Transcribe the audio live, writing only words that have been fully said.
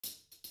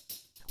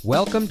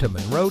Welcome to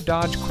Monroe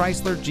Dodge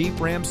Chrysler Jeep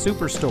Ram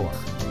Superstore.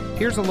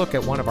 Here's a look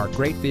at one of our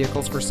great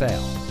vehicles for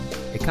sale.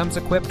 It comes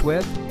equipped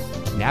with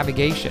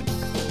navigation,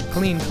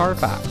 clean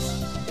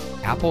Carfax,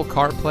 Apple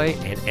CarPlay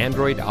and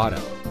Android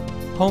Auto,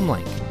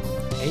 HomeLink,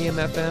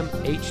 AM/FM,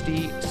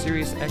 HD,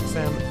 Sirius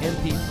XM,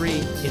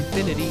 MP3,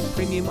 Infinity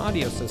Premium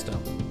Audio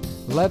System,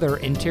 leather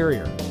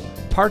interior,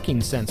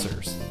 parking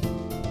sensors,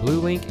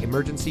 BlueLink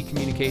Emergency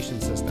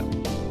Communication System,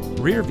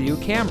 rear view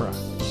camera,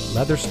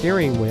 leather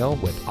steering wheel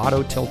with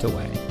auto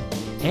tilt-away,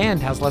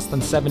 and has less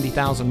than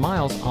 70,000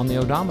 miles on the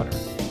odometer.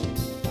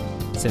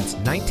 Since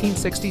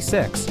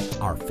 1966,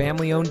 our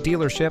family-owned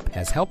dealership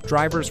has helped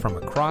drivers from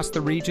across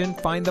the region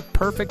find the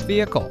perfect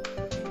vehicle.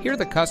 Here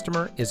the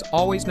customer is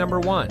always number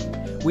one.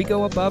 We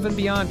go above and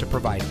beyond to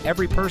provide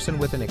every person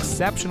with an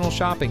exceptional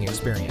shopping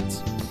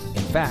experience.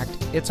 In fact,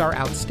 it's our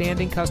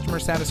outstanding customer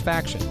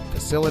satisfaction,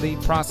 facility,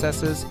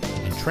 processes,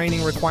 and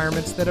training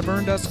requirements that have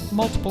earned us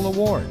multiple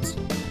awards.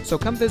 So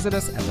come visit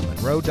us at the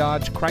Monroe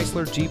Dodge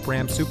Chrysler Jeep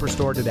Ram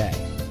Superstore today.